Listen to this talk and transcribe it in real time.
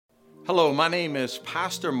Hello, my name is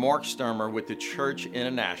Pastor Mark Sturmer with the Church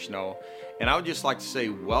International, and I would just like to say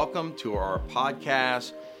welcome to our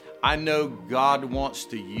podcast. I know God wants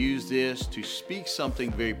to use this to speak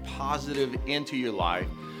something very positive into your life.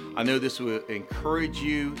 I know this will encourage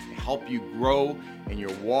you, help you grow in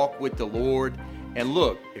your walk with the Lord. And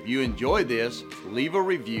look, if you enjoy this, leave a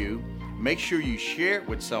review, make sure you share it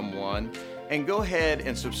with someone, and go ahead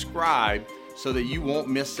and subscribe so that you won't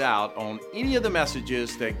miss out on any of the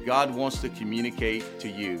messages that God wants to communicate to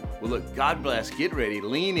you. Well, look, God bless. Get ready,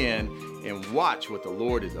 lean in, and watch what the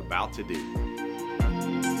Lord is about to do.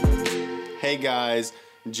 Hey guys,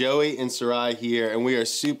 Joey and Sarai here, and we are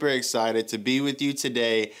super excited to be with you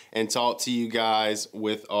today and talk to you guys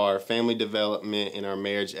with our family development and our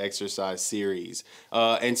marriage exercise series.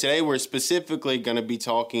 And today we're specifically going to be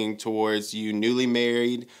talking towards you newly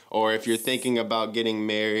married, or if you're thinking about getting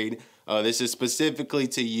married. This is specifically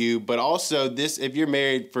to you, but also this, if you're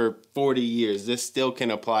married for 40 years, this still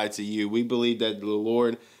can apply to you. We believe that the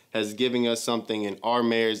Lord has given us something in our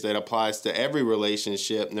marriage that applies to every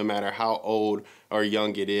relationship, no matter how old or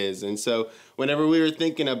young it is. And so whenever we were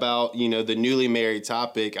thinking about, the newly married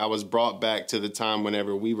topic, I was brought back to the time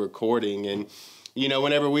whenever we were courting. And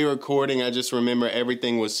whenever we were courting, I just remember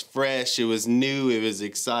everything was fresh. It was new. It was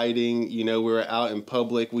exciting. We were out in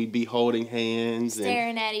public. We'd be holding hands.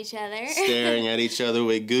 Staring at each other. Staring at each other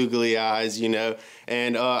with googly eyes,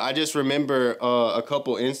 And I just remember a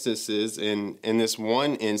couple instances. In this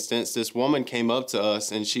one instance, this woman came up to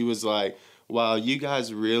us and she was like, wow, you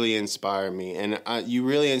guys really inspire me. And you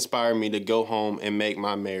really inspire me to go home and make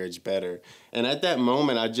my marriage better. And at that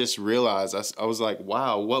moment, I just realized, I was like,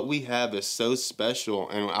 wow, what we have is so special.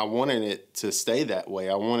 And I wanted it to stay that way.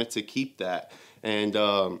 I wanted to keep that. And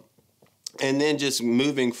then just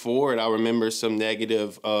moving forward, I remember some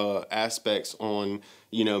negative aspects on,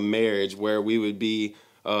 marriage where we would be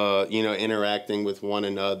interacting with one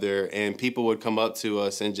another, and people would come up to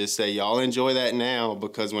us and just say, y'all enjoy that now,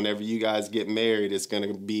 because whenever you guys get married, it's going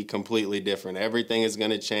to be completely different. Everything is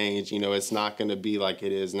going to change. It's not going to be like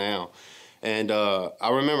it is now. And I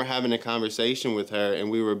remember having a conversation with her, and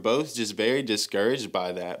we were both just very discouraged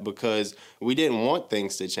by that because we didn't want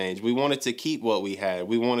things to change. We wanted to keep what we had.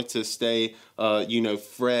 We wanted to stay,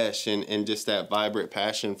 fresh and just that vibrant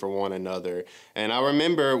passion for one another. And I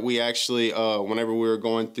remember we actually, whenever we were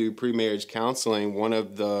going through pre-marriage counseling, one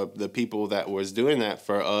of the people that was doing that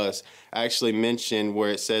for us actually mentioned where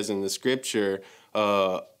it says in the scripture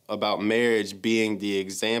about marriage being the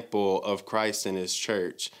example of Christ and his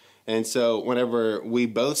church. And so whenever we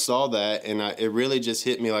both saw that, and it really just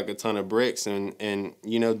hit me like a ton of bricks. And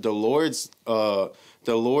the Lord's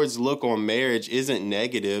look on marriage isn't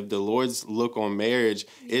negative. The Lord's look on marriage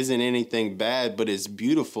isn't anything bad, but it's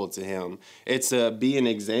beautiful to him. It's be an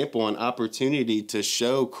example, an opportunity to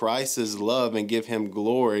show Christ's love and give him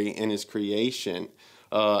glory in his creation.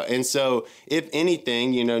 And so, if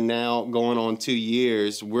anything, now going on 2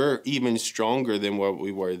 years, we're even stronger than what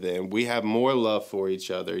we were then. We have more love for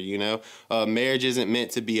each other, Marriage isn't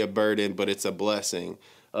meant to be a burden, but it's a blessing.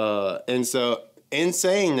 And so, in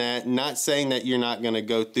saying that, not saying that you're not going to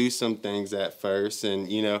go through some things at first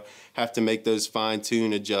and, have to make those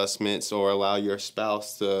fine-tune adjustments or allow your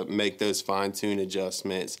spouse to make those fine-tune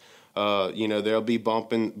adjustments. There'll be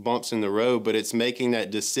bumps in the road, but it's making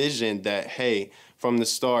that decision that, hey, from the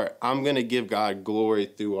start, I'm going to give God glory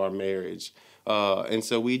through our marriage. And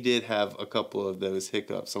so we did have a couple of those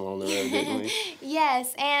hiccups along the road, didn't we?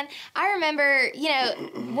 Yes, and I remember,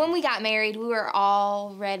 when we got married, we were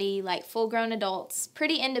already like full-grown adults,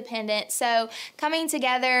 pretty independent. So coming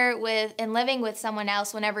together with and living with someone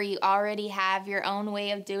else whenever you already have your own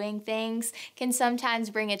way of doing things can sometimes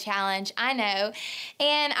bring a challenge, I know.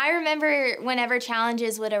 And I remember whenever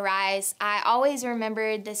challenges would arise, I always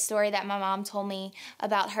remembered this story that my mom told me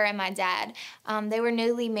about her and my dad. They were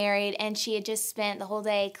newly married, and she had just spent the whole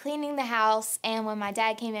day cleaning the house, and when my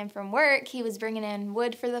dad came in from work, he was bringing in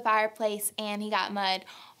wood for the fireplace, and he got mud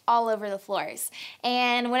all over the floors.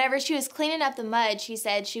 And whenever she was cleaning up the mud, she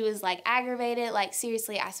said she was like aggravated, like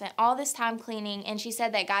seriously, I spent all this time cleaning. And she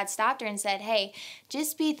said that God stopped her and said, hey,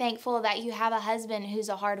 just be thankful that you have a husband who's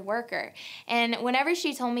a hard worker. And whenever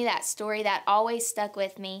she told me that story, that always stuck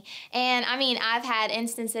with me. And I mean, I've had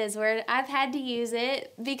instances where I've had to use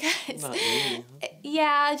it because, Not really.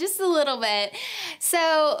 Yeah, just a little bit.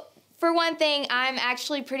 So for one thing, I'm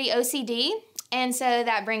actually pretty OCD. And so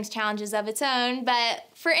that brings challenges of its own. But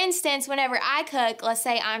for instance, whenever I cook, let's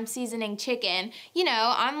say I'm seasoning chicken,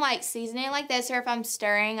 I'm like seasoning like this, or if I'm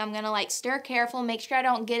stirring, I'm going to like stir careful, make sure I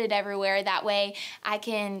don't get it everywhere. That way I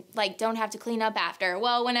can don't have to clean up after.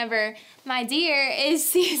 Well, whenever my dear is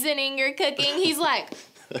seasoning or cooking, he's like,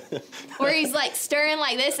 Where he's like stirring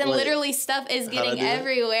like this and literally stuff is getting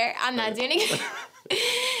everywhere. I'm not doing it.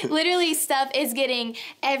 Literally stuff is getting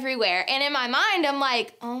everywhere. And in my mind, I'm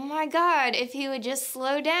like, oh my God, if he would just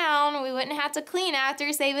slow down, we wouldn't have to clean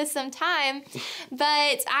after, save us some time.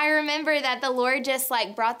 But I remember that the Lord just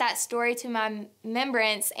like brought that story to my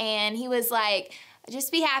remembrance, and he was like,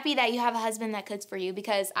 just be happy that you have a husband that cooks for you,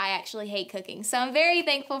 because I actually hate cooking. So I'm very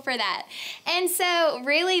thankful for that. And so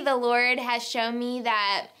really the Lord has shown me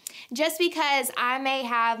that just because I may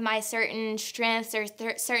have my certain strengths or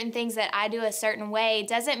certain things that I do a certain way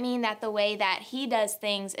doesn't mean that the way that he does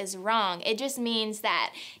things is wrong. It just means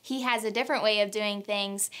that he has a different way of doing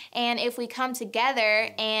things. And if we come together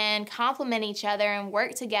and complement each other and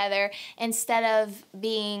work together instead of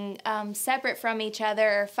being separate from each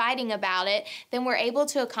other or fighting about it, then we're able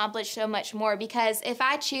to accomplish so much more. Because if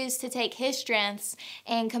I choose to take his strengths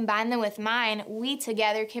and combine them with mine, we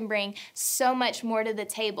together can bring so much more to the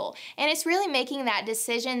table. And it's really making that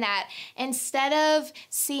decision that instead of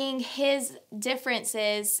seeing his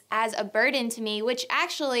differences as a burden to me, which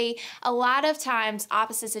actually a lot of times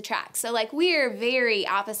opposites attract. So like we are very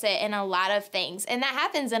opposite in a lot of things, and that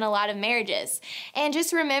happens in a lot of marriages. And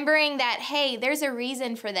just remembering that, hey, there's a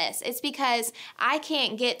reason for this. It's because I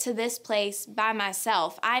can't get to this place by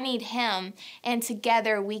myself. I need him, and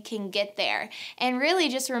together we can get there. And really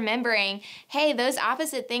just remembering, hey, those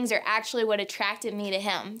opposite things are actually what attracted me to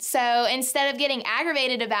him. So instead of getting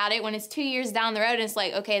aggravated about it when it's 2 years down the road and it's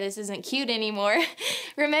like, okay, this isn't cute anymore,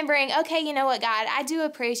 remembering, okay, you know what, God, I do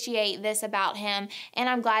appreciate this about him, and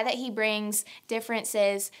I'm glad that he brings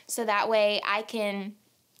differences so that way I can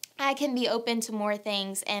be open to more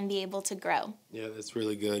things and be able to grow. Yeah, that's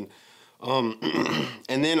really good.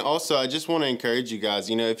 And then also, I just want to encourage you guys,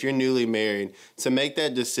 if you're newly married, to make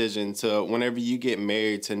that decision to, whenever you get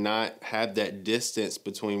married, to not have that distance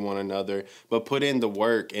between one another, but put in the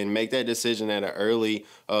work and make that decision at an early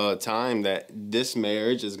time that this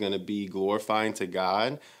marriage is going to be glorifying to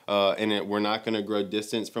God. And we're not going to grow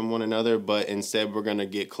distance from one another, but instead we're going to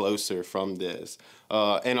get closer from this.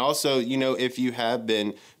 And also, if you have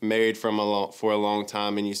been married for a long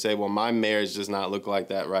time and you say, well, my marriage does not look like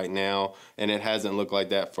that right now, and it hasn't looked like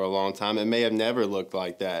that for a long time. It may have never looked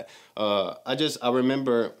like that. I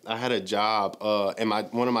remember I had a job, and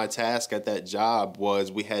one of my tasks at that job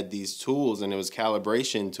was we had these tools, and it was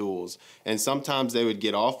calibration tools. And sometimes they would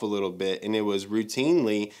get off a little bit, and it was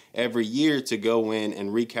routinely every year to go in and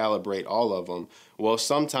recalibrate all of them. Well,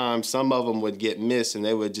 sometimes some of them would get missed, and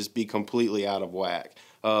they would just be completely out of whack.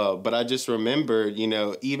 But I just remember,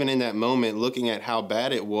 even in that moment, looking at how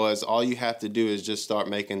bad it was, all you have to do is just start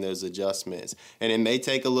making those adjustments. And it may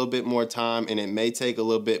take a little bit more time, and it may take a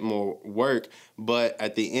little bit more work, but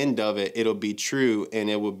at the end of it, it'll be true, and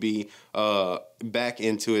it will be back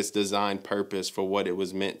into its designed purpose for what it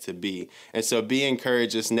was meant to be. And so be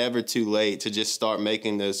encouraged. It's never too late to just start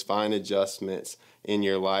making those fine adjustments in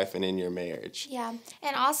your life and in your marriage. Yeah.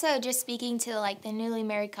 And also just speaking to like the newly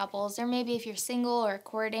married couples, or maybe if you're single or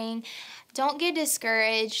courting, don't get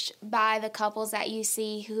discouraged by the couples that you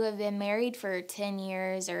see who have been married for 10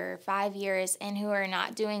 years or 5 years and who are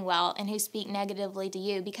not doing well and who speak negatively to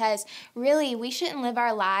you, because really we shouldn't live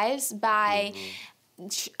our lives by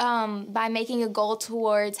making a goal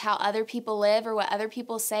towards how other people live or what other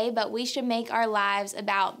people say, but we should make our lives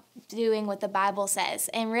about doing what the Bible says.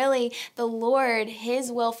 And really, the Lord, his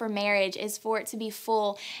will for marriage is for it to be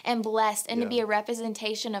full and blessed and to be a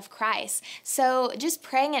representation of Christ. So just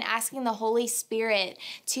praying and asking the Holy Spirit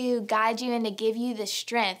to guide you and to give you the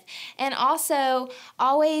strength. And also,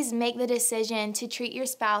 always make the decision to treat your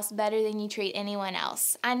spouse better than you treat anyone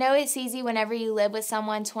else. I know it's easy whenever you live with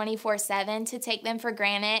someone 24/7 to take them for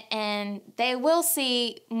granted, and they will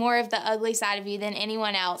see more of the ugly side of you than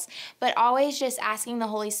anyone else. But always just asking the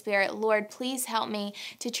Holy Spirit, Lord, please help me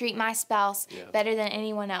to treat my spouse better than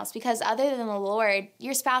anyone else. Because other than the Lord,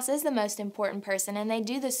 your spouse is the most important person, and they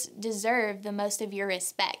do deserve the most of your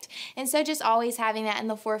respect. And so just always having that in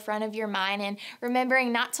the forefront of your mind, and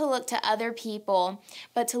remembering not to look to other people,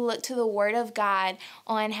 but to look to the Word of God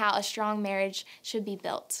on how a strong marriage should be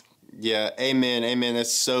built. Yeah, amen, amen.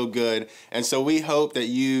 That's so good. And so we hope that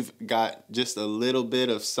you've got just a little bit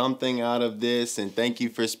of something out of this, and thank you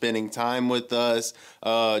for spending time with us.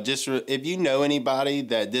 If you know anybody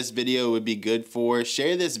that this video would be good for,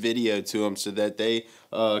 share this video to them so that they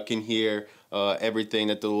can hear everything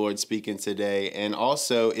that the Lord's speaking today. And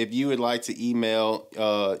also, if you would like to email,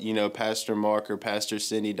 Pastor Mark or Pastor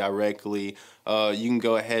Cindy directly, you can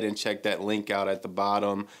go ahead and check that link out at the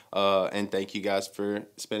bottom. And thank you guys for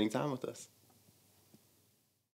spending time with us.